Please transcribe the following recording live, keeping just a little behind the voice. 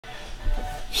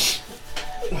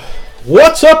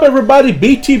What's up, everybody?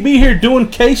 BTB here doing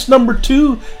case number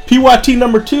 2, PYT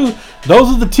number 2.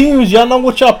 Those are the teams. Y'all know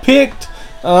what y'all picked.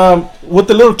 With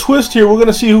the little twist here, we're going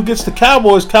to see who gets the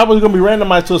Cowboys. Cowboys are going to be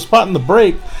randomized to a spot in the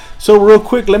break. So real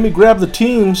quick, let me grab the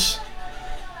teams.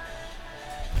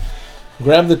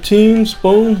 Grab the teams.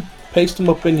 Boom. Paste them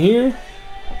up in here.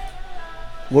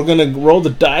 We're going to roll the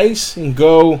dice and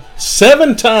go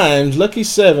 7 times. Lucky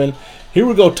 7. Here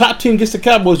we go. Top team gets the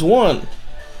Cowboys. 1,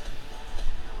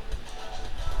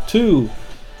 2,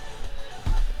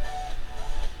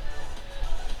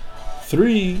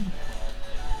 3,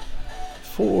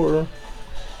 4,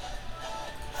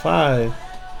 5,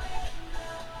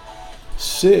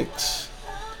 6.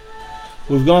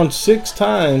 We've gone 6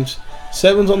 times.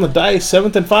 7's on the dice.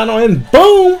 7th and final. And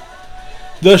boom!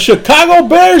 The Chicago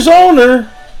Bears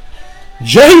owner,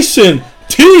 Jason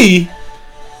T.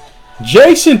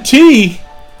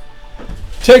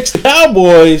 Takes the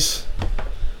Cowboys.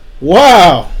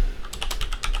 Wow.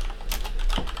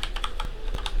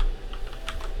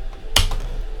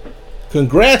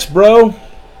 Congrats, bro.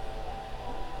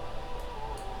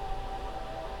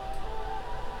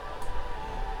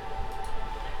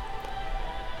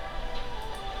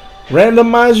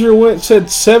 Randomizer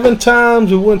said 7 times.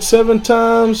 We went 7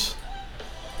 times.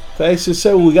 Thanks to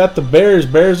say we got the Bears.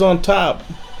 Bears on top.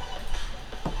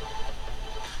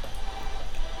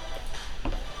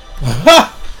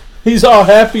 He's all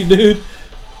happy, dude.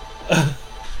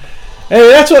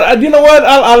 Hey, that's what you know. What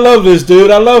I love this,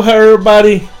 dude. I love how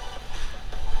everybody.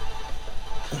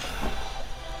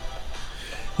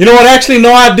 You know what? Actually,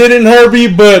 no, I didn't,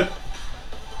 Herbie, but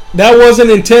that wasn't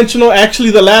intentional.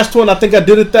 Actually, the last one, I think I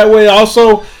did it that way.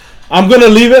 Also, I'm gonna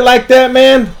leave it like that,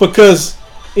 man, because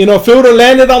you know, if it would have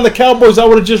landed on the Cowboys, I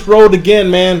would have just rolled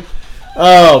again, man.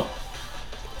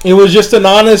 It was just an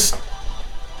honest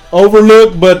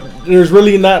overlook, but there's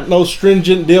really not no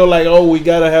stringent deal like, oh, we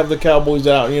gotta have the Cowboys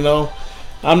out, you know.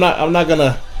 I'm not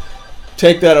gonna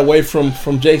take that away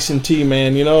from Jason T,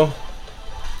 man, you know.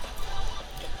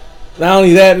 Not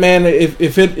only that, man,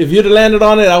 if you'd have landed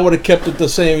on it, I would have kept it the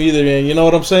same either, man. You know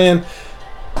what I'm saying?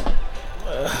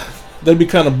 That'd be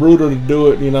kind of brutal to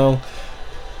do it, you know.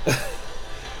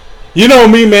 You know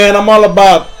me, man. I'm all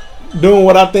about doing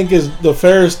what I think is the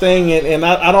fairest thing, and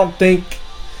I don't think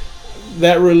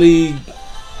that really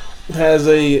has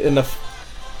an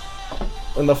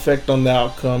effect on the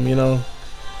outcome, you know.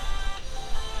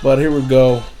 But here we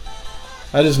go.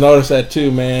 I just noticed that too,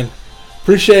 man.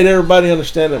 Appreciate everybody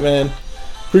understand it, man.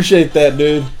 Appreciate that,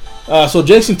 dude. So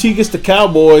Jason T gets the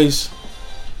Cowboys.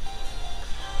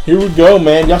 Here we go,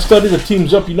 man. Y'all study the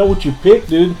teams up. You know what you pick,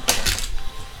 dude.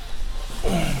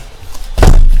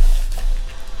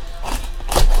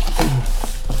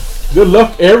 Good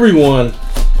luck, everyone.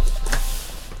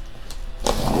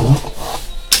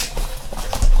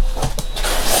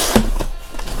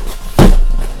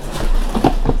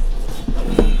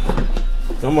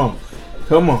 Come on.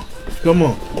 Come on. Come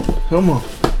on. Come on.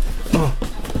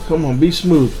 Come on. Be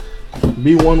smooth.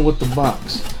 Be one with the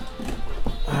box.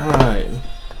 Alright.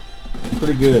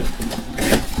 Pretty good.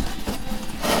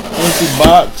 Empty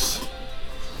box.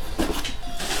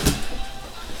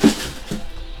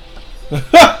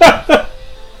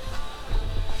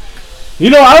 You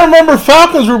know, I remember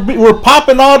Falcons were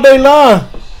popping all day long.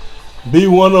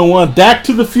 B101. Dak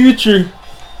to the future.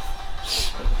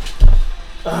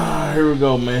 Here we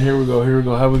go, man. Here we go. Here we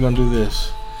go. How are we going to do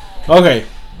this? Okay.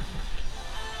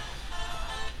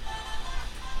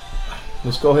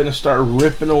 Let's go ahead and start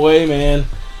ripping away, man.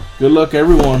 Good luck,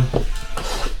 everyone.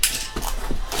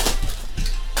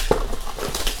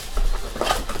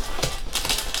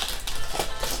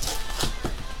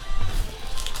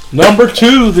 Number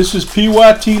 2. This is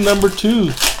PYT number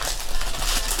 2.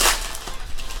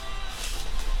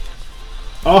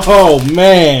 Oh,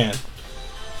 man.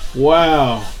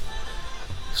 Wow.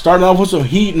 Starting off with some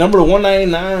heat. Number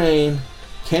 199.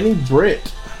 Kenny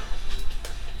Britt.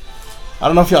 I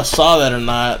don't know if y'all saw that or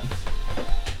not.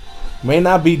 May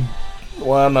not be.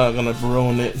 Well, I'm not going to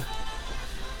ruin it.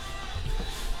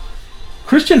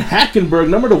 Christian Hackenberg.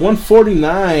 Number to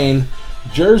 149.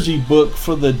 Jersey book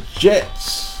for the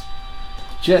Jets.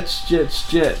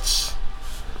 Jets.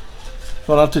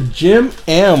 Going out to Jim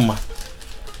M.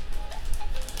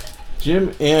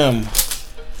 Jim M.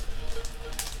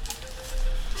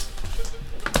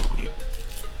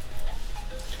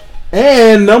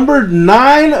 And number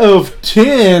 9 of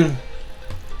 10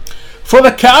 for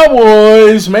the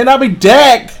Cowboys. May not be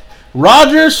Dak.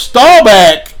 Roger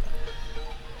Staubach.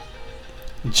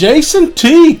 Jason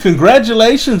T.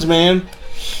 Congratulations, man.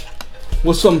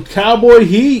 With some Cowboy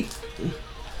heat.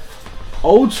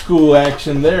 Old school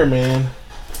action there, man.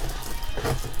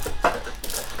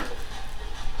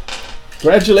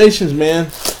 Congratulations, man.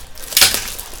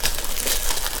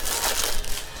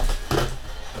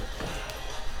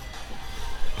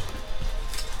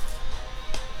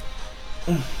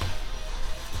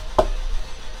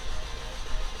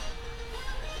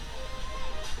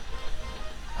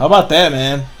 How about that,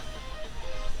 man?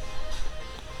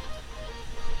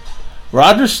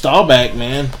 Roger Staubach,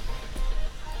 man.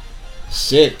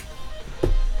 Sick.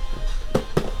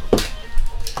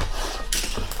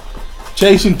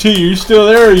 Chasing T, you still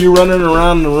there, or are you running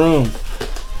around the room?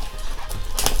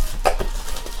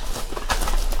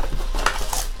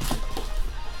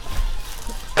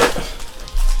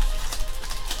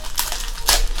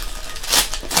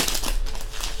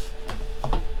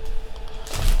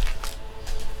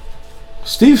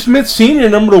 Steve Smith Sr.,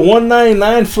 number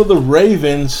 199 for the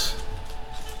Ravens.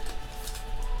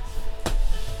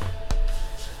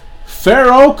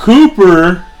 Pharaoh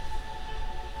Cooper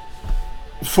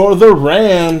for the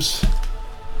Rams.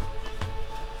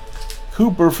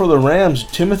 Cooper for the Rams.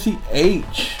 Timothy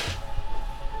H.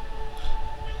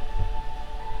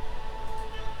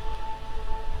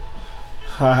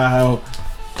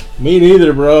 Me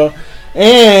neither, bro.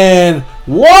 And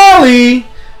Wally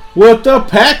with the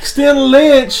Paxton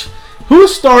Lynch.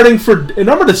 Who's starting for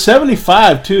number to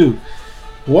 75 too?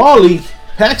 Wally,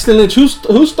 Paxton Lynch.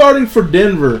 Who's starting for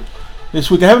Denver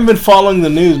this week? I haven't been following the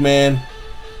news, man.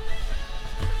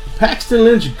 Paxton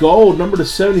Lynch gold, number to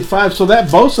 75. So that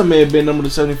Bosa may have been number to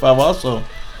 75 also.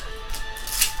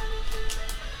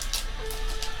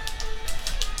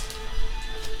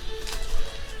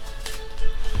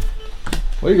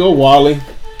 There you go, Wally.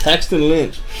 Paxton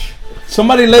Lynch.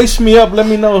 Somebody lace me up. Let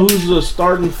me know who's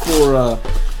starting for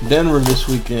Denver this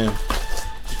weekend.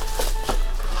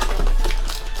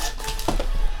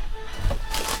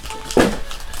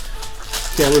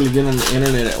 Can't really get on the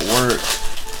internet at work.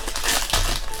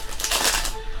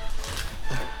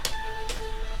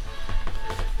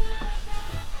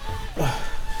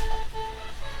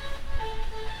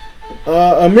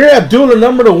 Amir Abdullah,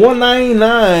 number to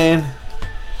 199.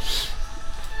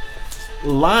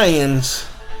 Lions.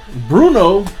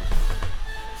 Bruno.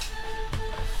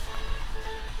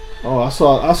 Oh, I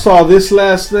saw this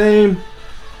last name,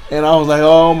 and I was like,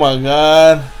 oh my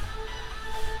god.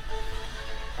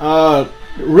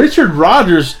 Richard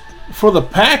Rodgers for the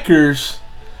Packers.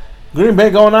 Green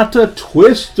Bay going out to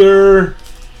Twister.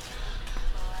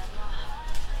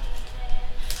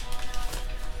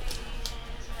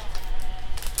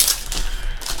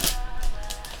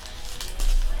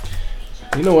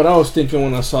 You know what I was thinking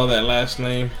when I saw that last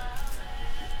name?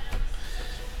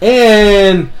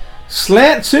 And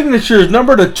slant signatures,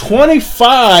 number to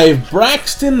 25,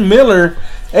 Braxton Miller,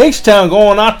 H-Town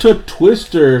going out to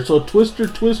Twister. So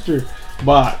Twister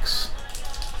box.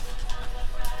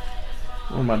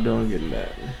 What am I doing getting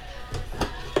that?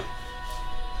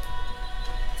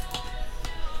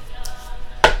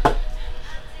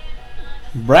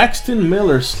 Braxton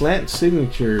Miller, slant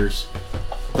signatures.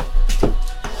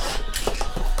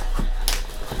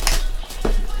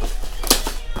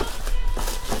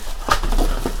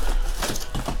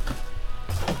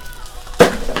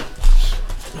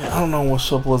 I don't know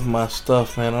what's up with my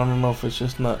stuff, man. I don't know if it's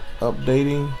just not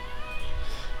updating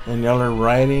and y'all are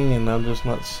writing and I'm just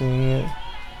not seeing it.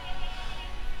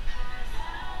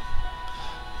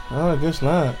 Oh, I guess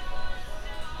not.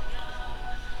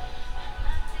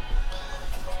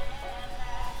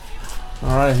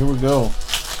 Alright, here we go.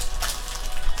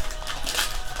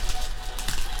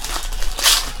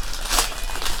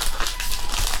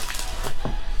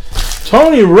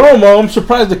 Tony Romo, I'm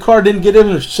surprised the car didn't get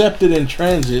intercepted in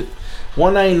transit.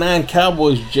 199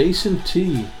 Cowboys, Jason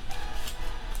T.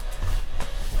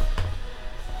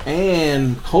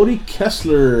 And Cody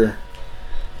Kessler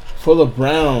for the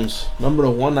Browns. Number to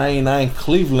 199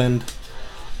 Cleveland.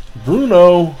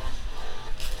 Bruno.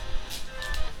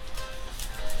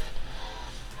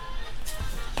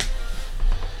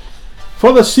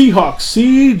 For the Seahawks,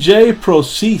 CJ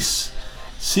Procease.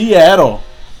 Seattle.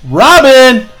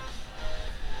 Robin.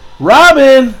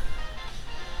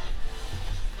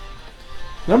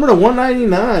 Number to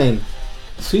 199.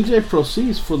 CJ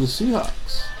Proceeds for the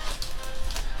Seahawks.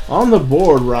 On the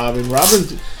board, Robin.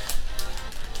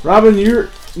 Robin,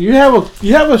 you have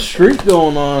a streak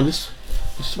going on. Just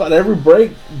about every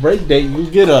break date you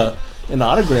get an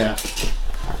autograph.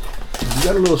 You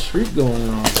got a little streak going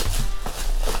on.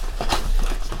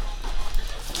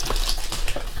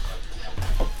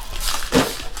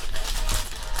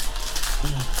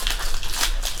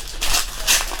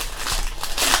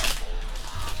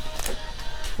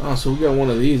 Oh, so we got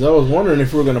one of these. I was wondering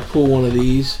if we were going to pull one of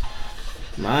these.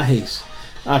 Nice.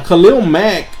 Khalil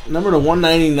Mack, number to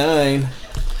 199.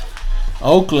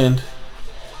 Oakland.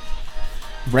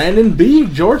 Brandon B,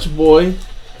 George Boy.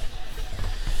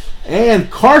 And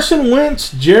Carson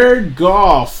Wentz, Jared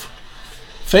Goff.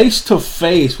 Face to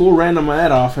face. We'll random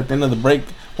that off at the end of the break.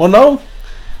 Well, no.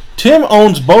 Tim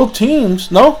owns both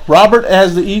teams. No, Robert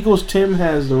has the Eagles. Tim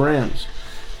has the Rams.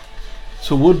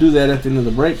 So we'll do that at the end of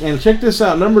the break. And check this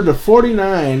out. Number to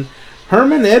 49.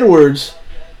 Herman Edwards.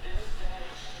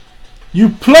 You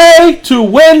play to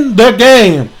win the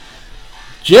game.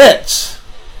 Jets.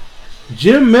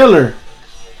 Jim Miller.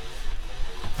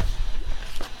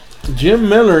 Jim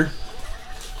Miller.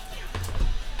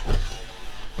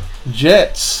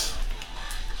 Jets.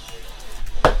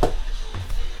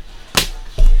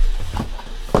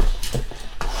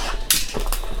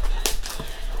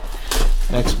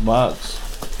 Next box.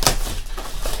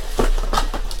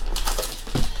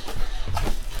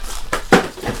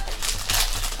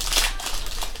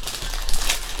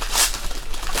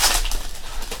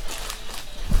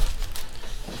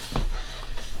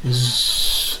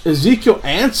 Ezekiel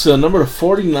Ansah, number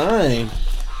 49.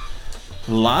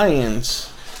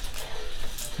 Lions.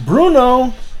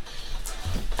 Bruno.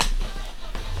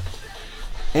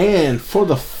 And for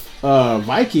the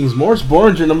Vikings, Morris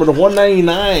Bollinger, number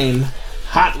 199.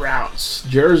 Hot Routes,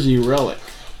 jersey relic.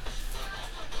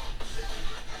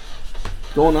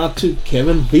 Going out to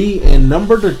Kevin B. And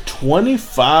number to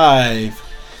 25.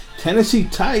 Tennessee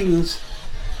Titans.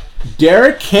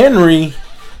 Derrick Henry.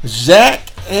 Zach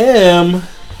M.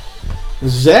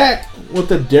 Zach with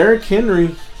the Derrick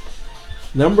Henry.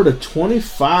 Number to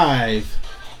 25.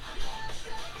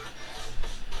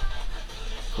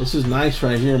 This is nice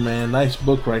right here, man. Nice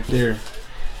book right there.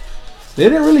 They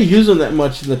didn't really use them that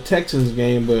much in the Texans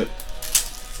game, but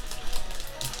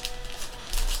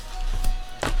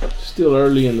still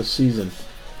early in the season.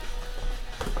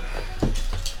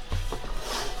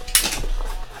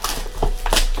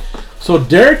 So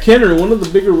Derrick Henry, one of the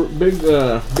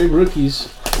big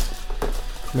rookies,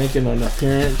 making an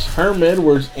appearance. Herm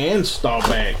Edwards and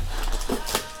Staubach.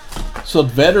 So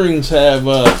veterans have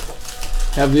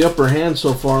the upper hand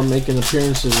so far, making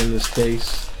appearances in this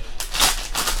case.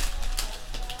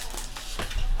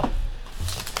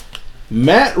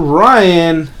 Matt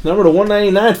Ryan, number to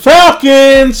 199.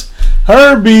 Falcons.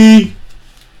 Herbie.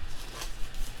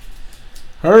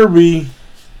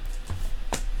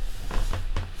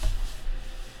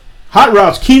 Hot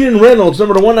Routes, Keenan Reynolds,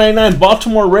 number to 199.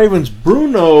 Baltimore Ravens,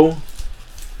 Bruno.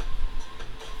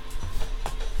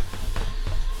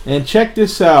 And check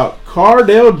this out.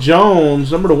 Cardale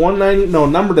Jones, number to 190. No,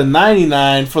 number to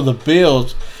 99 for the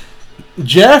Bills.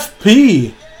 Jeff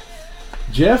P.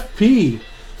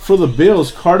 For the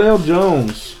Bills, Cardale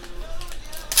Jones.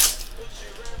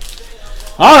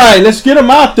 All right, let's get him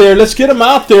out there.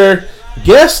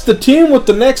 Guess the team with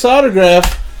the next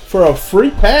autograph for a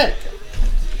free pack.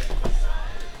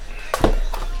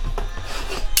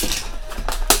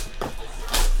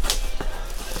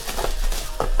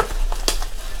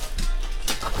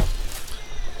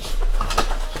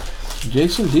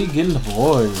 Jason D getting the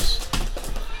boys.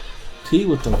 T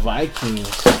with the Vikings.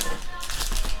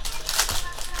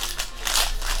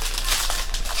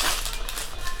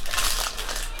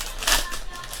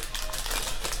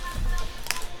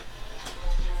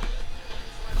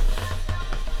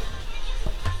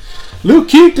 Luke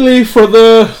Kuechly for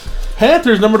the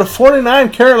Panthers, number to 49,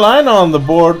 Carolina on the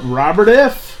board. Robert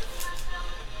F.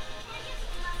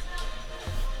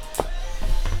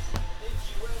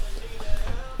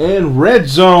 And red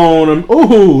zone.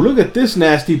 Ooh, look at this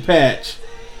nasty patch.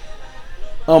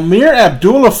 Amir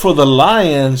Abdullah for the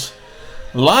Lions.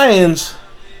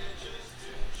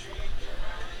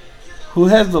 Who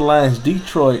has the Lions?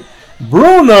 Detroit.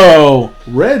 Bruno.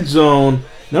 Red zone.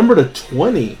 Number to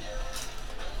 20.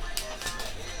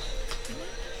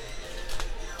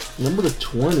 Number to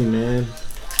 20, man.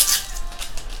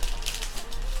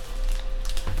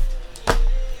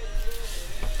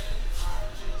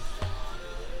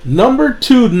 Number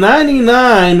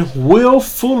 299, Will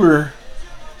Fuller,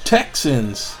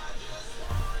 Texans.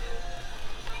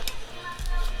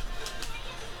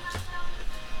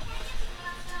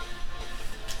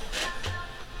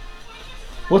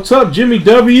 What's up, Jimmy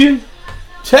W?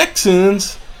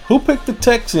 Texans. Who picked the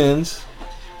Texans?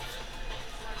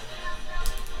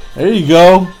 There you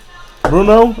go.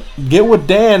 Bruno, get with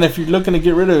Dan if you're looking to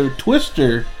get rid of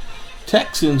Twister.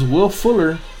 Texans, Will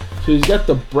Fuller. So he's got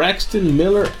the Braxton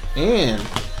Miller and.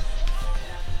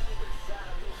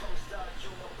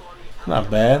 Not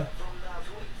bad.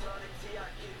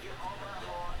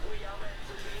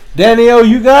 Danielle,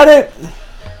 you got it?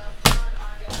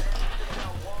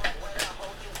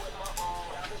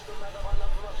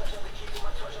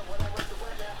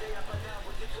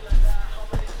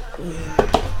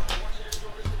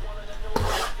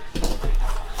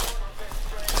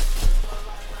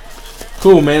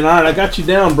 Cool, man. All right, I got you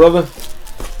down, brother.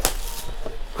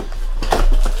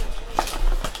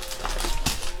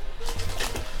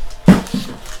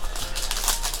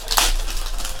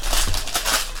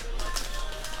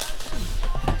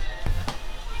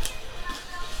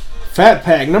 Fat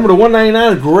pack, number to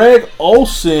 199, Greg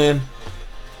Olson.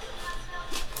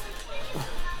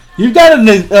 You've got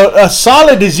a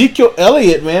solid Ezekiel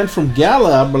Elliott, man, from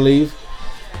Gala, I believe.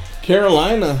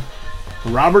 Carolina.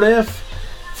 Robert F.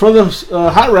 For the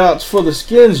Hot Routes for the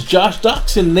Skins, Josh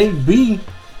Doxson, Nate B.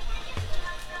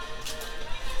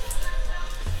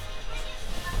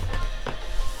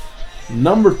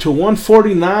 Number to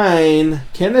 149,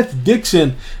 Kenneth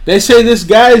Dixon. They say this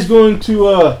guy is going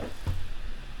to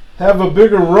have a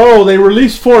bigger role. They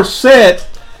released 4 set.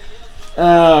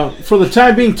 For the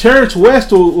time being, Terrence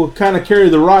West will kind of carry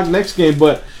the rock next game,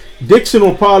 but Dixon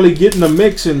will probably get in the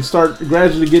mix and start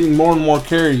gradually getting more and more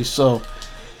carries. So,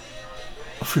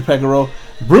 a free pack of roll.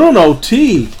 Bruno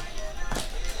T.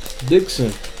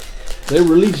 Dixon. They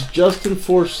released Justin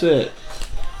Forsett.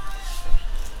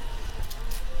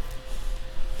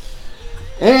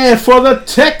 And for the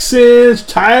Texans,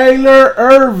 Tyler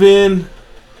Ervin.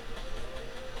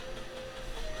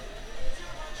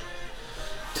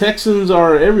 Texans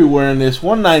are everywhere in this.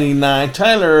 199.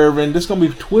 Tyler Ervin. This is going to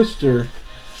be Twister.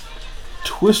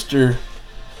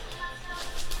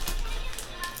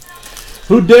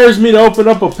 Who dares me to open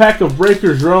up a pack of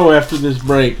Breakers Row after this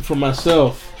break for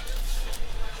myself?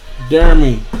 Dare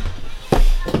me.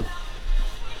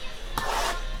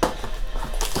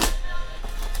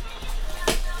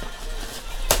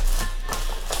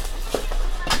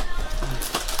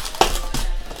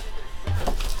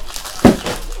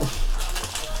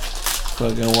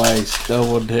 Fucking waste.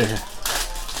 Double dare.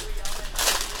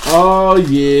 Oh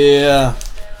yeah.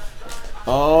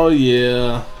 Oh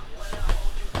yeah.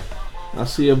 I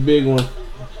see a big one.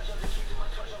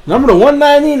 Number to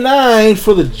 199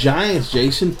 for the Giants,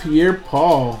 Jason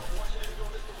Pierre-Paul.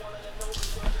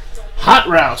 Hot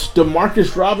Routes,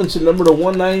 DeMarcus Robinson, number to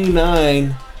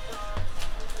 199.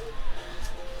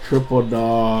 Triple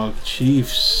Dog,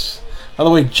 Chiefs. By the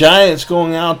way, Giants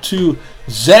going out to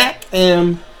Zach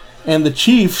M. And the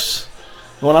Chiefs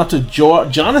going out to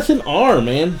Jonathan R,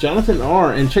 man. Jonathan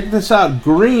R. And check this out.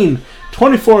 Green,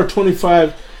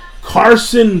 24-25.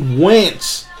 Carson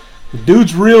Wentz. The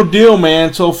dude's real deal,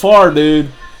 man, so far, dude.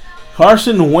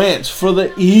 Carson Wentz for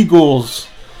the Eagles.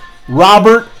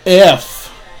 Robert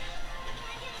F.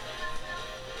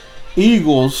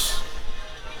 Eagles.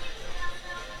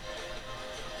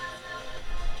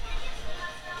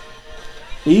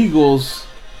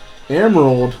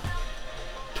 Emerald.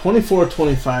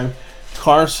 24-25.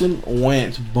 Carson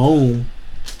Wentz. Boom.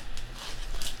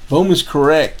 Boom is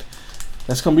correct.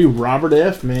 That's going to be Robert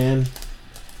F, man.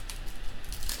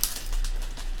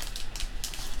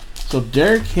 So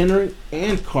Derrick Henry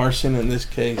and Carson in this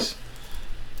case.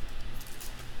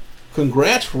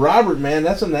 Congrats, Robert, man.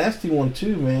 That's a nasty one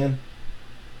too, man.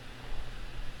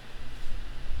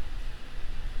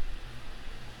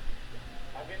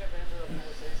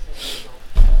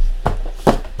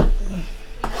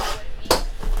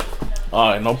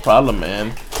 Alright, no problem,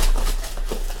 man.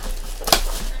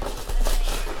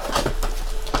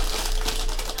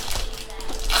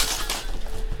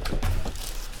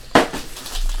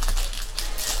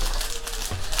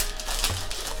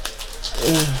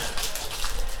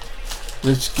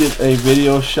 Let's get a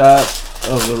video shot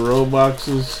of the row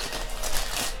boxes.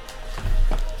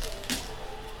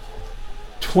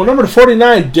 Number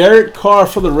 49, Derek Carr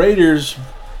for the Raiders.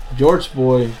 George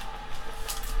Boy.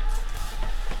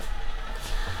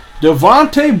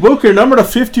 Devontae Booker, number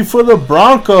 50 for the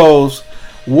Broncos.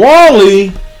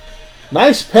 Wally,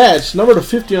 nice patch. Number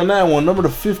 50 on that one. Number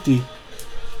 50.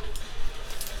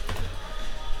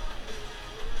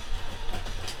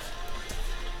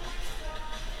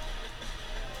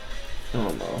 I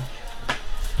don't know.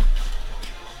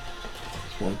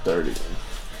 It's 130.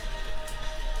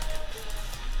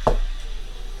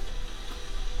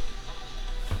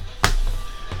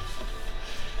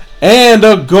 And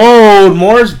a gold,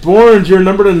 Morris Borringer,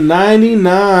 number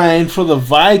 99 for the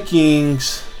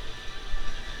Vikings.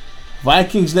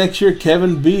 Vikings next year,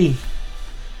 Kevin B.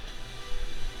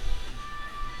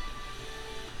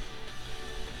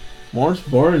 Morris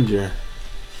Borringer.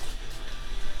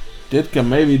 Ditka,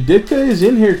 maybe. Ditka is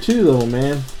in here too, though,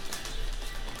 man.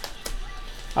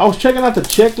 I was checking out the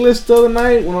checklist the other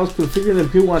night when I was configuring the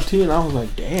PYT, and I was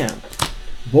like, damn.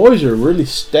 Boys are really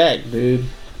stacked, dude.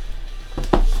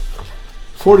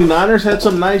 49ers had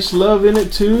some nice love in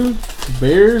it too.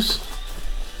 Bears.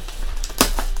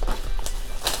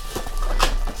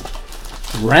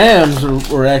 Rams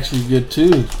were actually good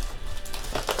too.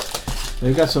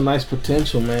 They got some nice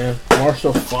potential, man.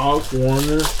 Marshall Falk,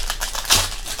 Warner.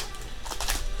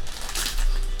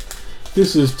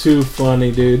 This is too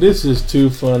funny, dude. This is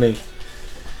too funny.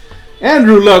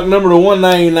 Andrew Luck, number to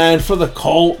 199 for the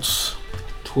Colts.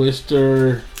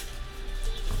 Twister.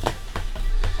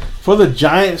 For the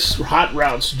Giants, Hot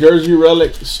Routes, Jersey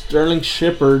Relic, Sterling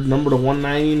Shepard, number to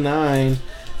 199.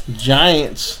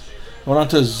 Giants. Going on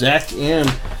to Zach M.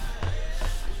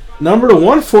 Number to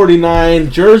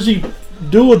 149, Jersey,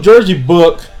 dual jersey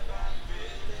book.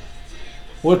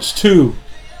 What's 2?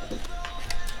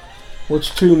 What's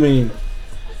 2 mean?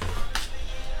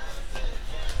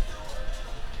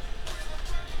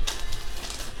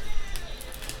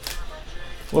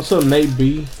 What's up, Nate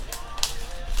B?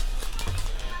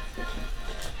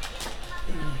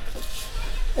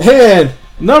 And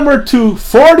number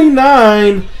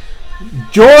 249,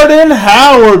 Jordan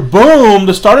Howard. Boom.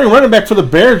 The starting running back for the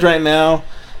Bears right now.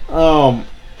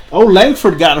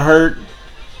 Langford got hurt.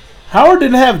 Howard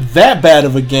didn't have that bad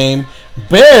of a game.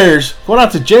 Bears going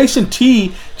out to Jason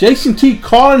T. Jason T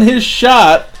calling his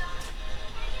shot.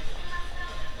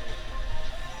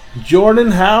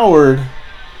 Jordan Howard.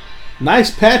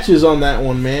 Nice patches on that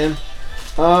one, man.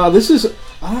 This is,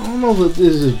 I don't know if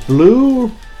this is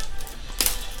blue.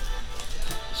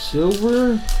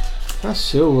 Silver? Not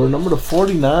silver. Number to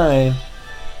 49.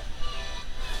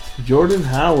 Jordan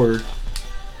Howard.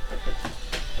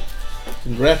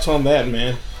 Congrats on that,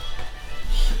 man.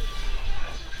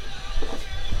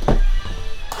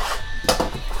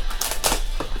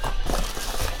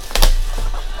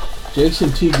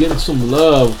 Jason T getting some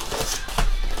love.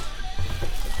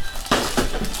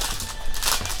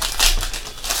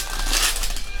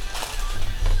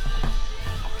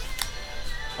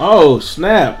 Oh,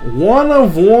 snap. 1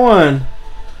 of 1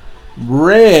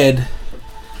 red.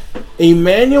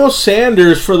 Emmanuel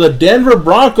Sanders for the Denver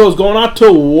Broncos going out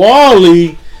to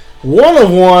Wally. 1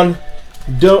 of 1.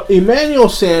 Emmanuel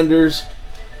Sanders.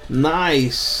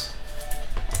 Nice.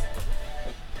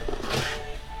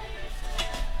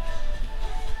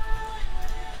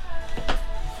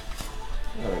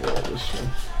 I got this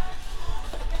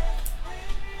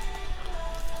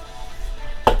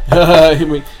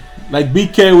one. Like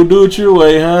BK will do it your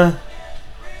way, huh?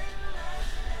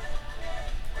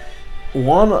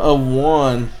 1 of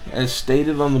 1, as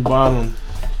stated on the bottom.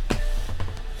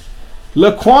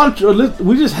 Laquan,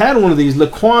 we just had one of these.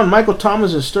 Laquan, Michael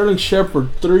Thomas, and Sterling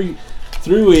Shepard,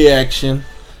 three-way action.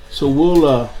 So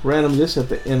we'll random this at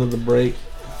the end of the break.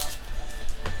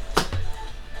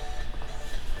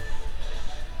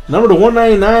 Number to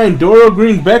 199, Dorial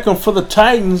Green Beckham for the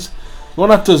Titans.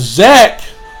 Going out to Zach.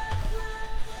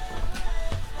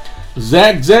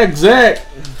 Zach.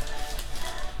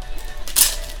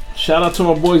 Shout out to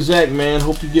my boy Zach, man.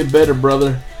 Hope you get better,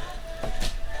 brother.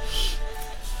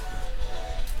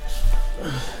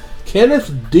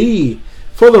 Kenneth D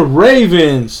for the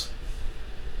Ravens.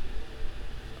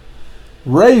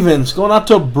 Ravens going out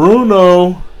to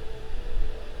Bruno.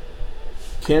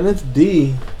 Kenneth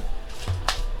D.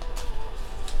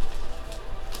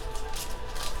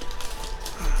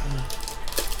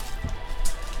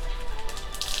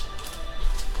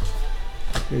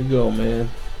 Here you go, man.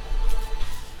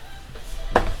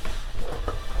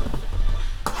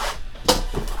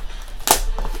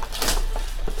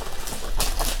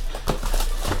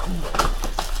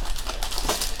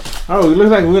 Oh, it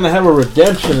looks like we're going to have a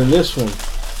redemption in this one.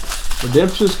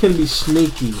 Redemptions can be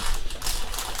sneaky.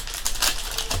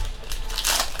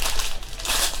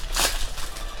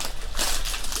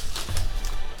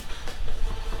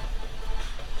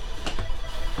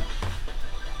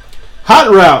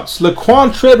 Hot Routes.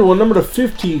 Laquan Treadwell, number to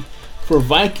 50 for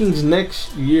Vikings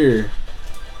next year.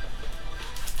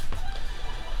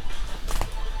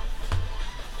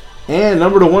 And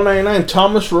number to 199,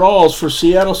 Thomas Rawls for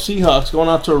Seattle Seahawks, going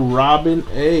out to Robin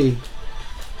A.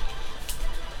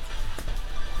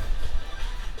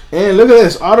 And look at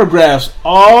this, autographs.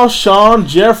 Alshon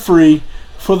Jeffrey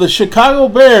for the Chicago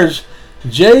Bears,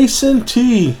 Jason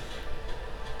T.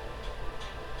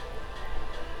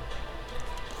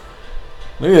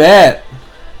 Look at that.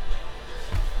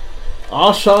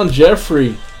 Alshon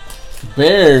Jeffrey,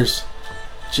 Bears,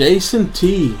 Jason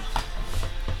T.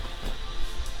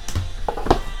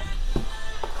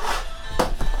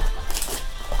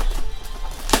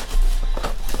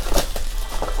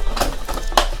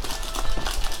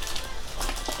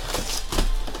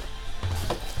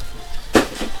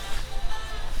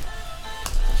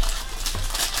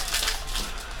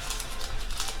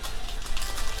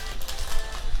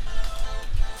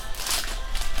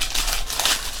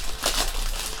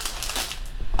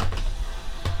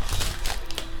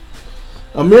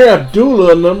 Amir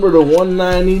Abdullah, number to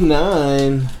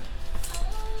 199.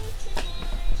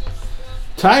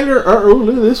 Tyler,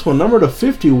 look at this one, number to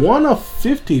 50, 1 of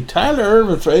 50. Tyler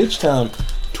Irvin for H-Town.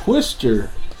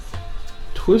 Twister.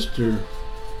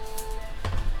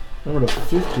 Number to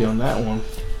 50 on that one.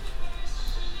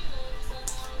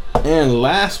 And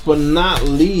last but not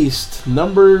least,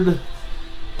 numbered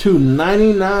to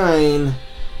 99,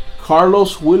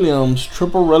 Carlos Williams,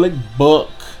 triple relic buck.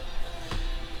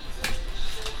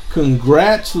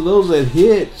 Congrats to those that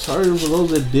hit. Sorry for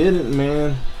those that didn't,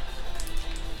 man.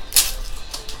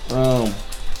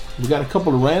 We got a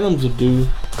couple of randoms to do.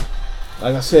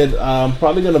 Like I said, I'm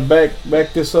probably gonna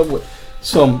back this up with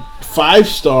some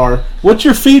 5-star. What's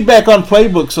your feedback on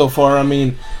Playbook so far? I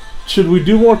mean, should we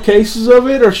do more cases of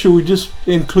it, or should we just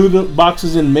include the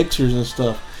boxes in mixers and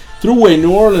stuff? Throughway,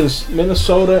 New Orleans,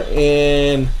 Minnesota,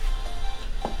 and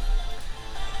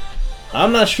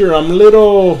I'm not sure. I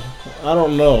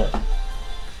don't know.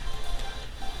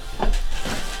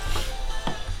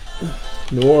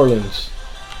 New Orleans,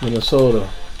 Minnesota,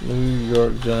 New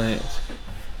York Giants.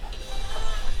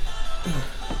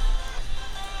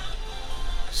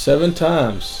 7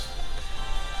 times.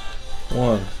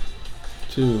 1,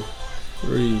 2,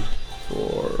 3,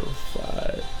 4,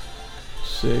 5,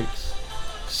 6,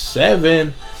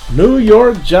 7. New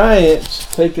York Giants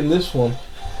taking this one.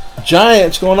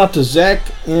 Giants going out to Zach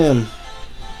M.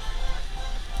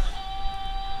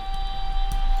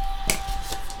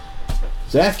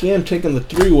 Zach M taking the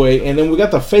 3-way, and then we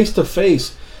got the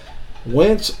face-to-face.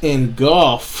 Wentz and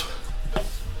Goff.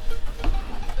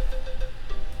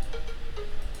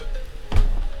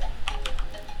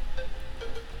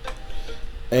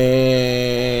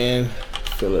 And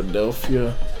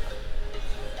Philadelphia.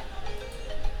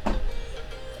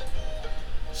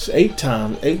 It's 8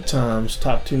 times. 8 times.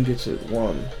 Top team gets it.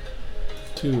 1,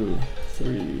 2,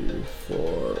 3,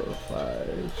 4,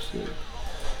 5, 6,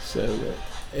 7,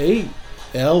 8.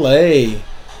 LA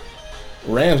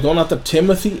Rams going out to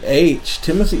Timothy H.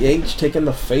 Timothy H taking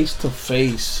the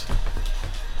face-to-face.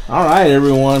 All right,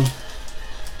 everyone.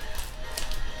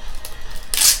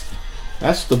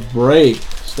 That's the break.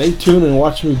 Stay tuned and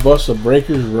watch me bust a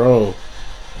breaker's row.